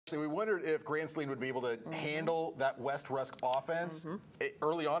We wondered if Grand Saline would be able to handle that West Rusk offense.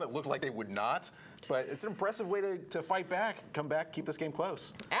 Early on, it looked like they would not. But it's an impressive way to fight back, come back, keep this game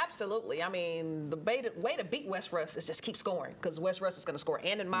close. Absolutely. I mean, the way to beat West Rusk is just keep scoring, because West Rusk is going to score.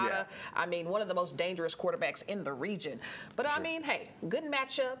 And Mata, I mean, one of the most dangerous quarterbacks in the region. But I mean, hey, good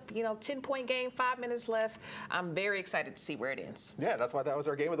matchup. You know, 10-point game, 5 minutes left. I'm very excited to see where it ends. Yeah, that's why that was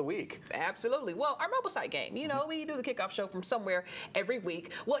our game of the week. Absolutely. Well, our mobile site game. You know, we do the kickoff show from somewhere every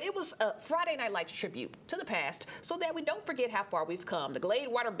week. Well, it was a Friday Night Lights tribute to the past, so that we don't forget how far we've come. The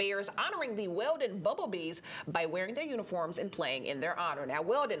Gladewater Bears honoring the Weldon Bumblebees by wearing their uniforms and playing in their honor. Now,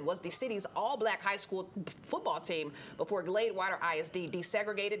 Weldon was the city's all-black high school football team before Gladewater ISD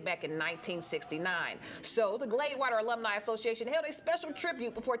desegregated back in 1969. So the Gladewater Alumni Association held a special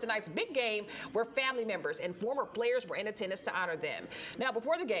tribute before tonight's big game where family members and former players were in attendance to honor them. Now,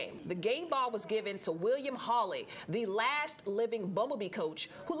 before the game ball was given to William Hawley, the last living Bumblebee coach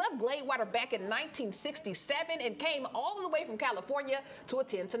who left Gladewater back in 1967 and came all the way from California to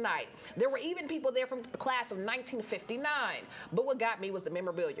attend tonight. There were even people there from the class of 1959. But what got me was the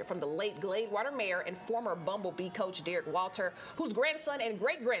memorabilia from the late Gladewater mayor and former Bumblebee coach Derek Walter, whose grandson and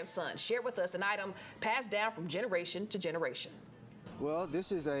great-grandson shared with us an item passed down from generation to generation. Well,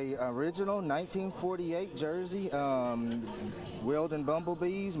 this is a original 1948 jersey, Weldon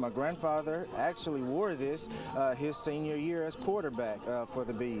Bumblebees. My grandfather actually wore this his senior year as quarterback for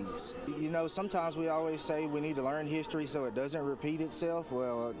the Bees. You know, sometimes we always say we need to learn history so it doesn't repeat itself.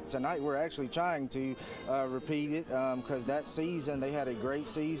 Well, tonight we're actually trying to repeat it because that season they had a great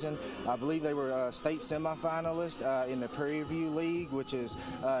season. I believe they were state semifinalists in the Prairie View League, which is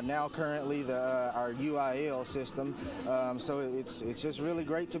now currently our UIL system. So it's just really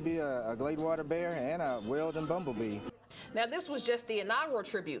great to be a Gladewater Bear and a Weldon Bumblebee. Now, this was just the inaugural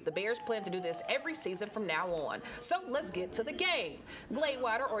tribute. The Bears plan to do this every season from now on. So let's get to the game.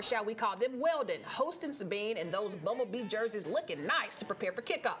 Gladewater, or shall we call them Weldon, hosting Sabine, and those Bumblebee jerseys looking nice to prepare for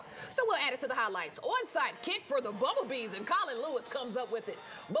kickoff. So we'll add it to the highlights. Onside kick for the Bumblebees, and Colin Lewis comes up with it.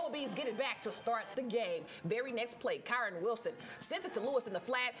 Bumblebees get it back to start the game. Very next play, Kyron Wilson sends it to Lewis in the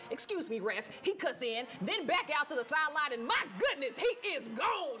flat. Excuse me, ref. He cuts in, then back out to the sideline, and my goodness, he is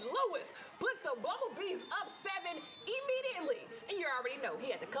gone. Lewis puts the Bumblebees up 7 immediately. And you already know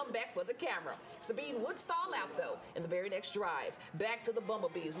he had to come back for the camera. Sabine would stall out, though, in the very next drive. Back to the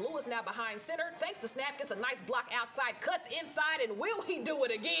Bumblebees. Lewis now behind center, takes the snap, gets a nice block outside, cuts inside, and will he do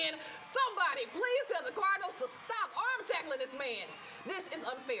it again? Somebody please tell the Cardinals to stop arm tackling this man. This is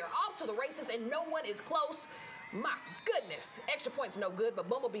unfair. Off to the races, and no one is close. My goodness. Extra points no good, but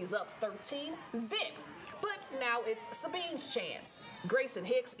Bumblebees up 13-zip. But now it's Sabine's chance. Grayson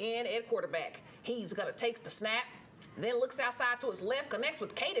Hicks in at quarterback. He's going to take the snap, then looks outside to his left, connects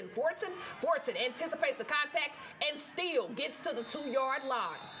with Caden Fortson. Fortson anticipates the contact and still gets to the 2-yard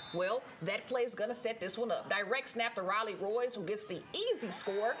line. Well, that play's going to set this one up. Direct snap to Riley Royce, who gets the easy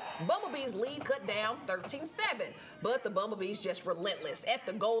score. Bumblebees lead cut down 13-7. But the Bumblebees just relentless. At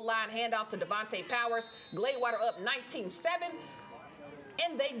the goal line, handoff to Devontae Powers. Gladewater up 19-7.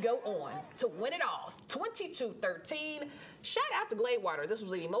 And they go on to win it all, 22-13. Shout out to Gladewater. This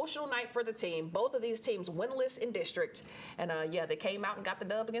was an emotional night for the team. Both of these teams winless in district. And, yeah, they came out and got the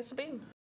dub against Sabine.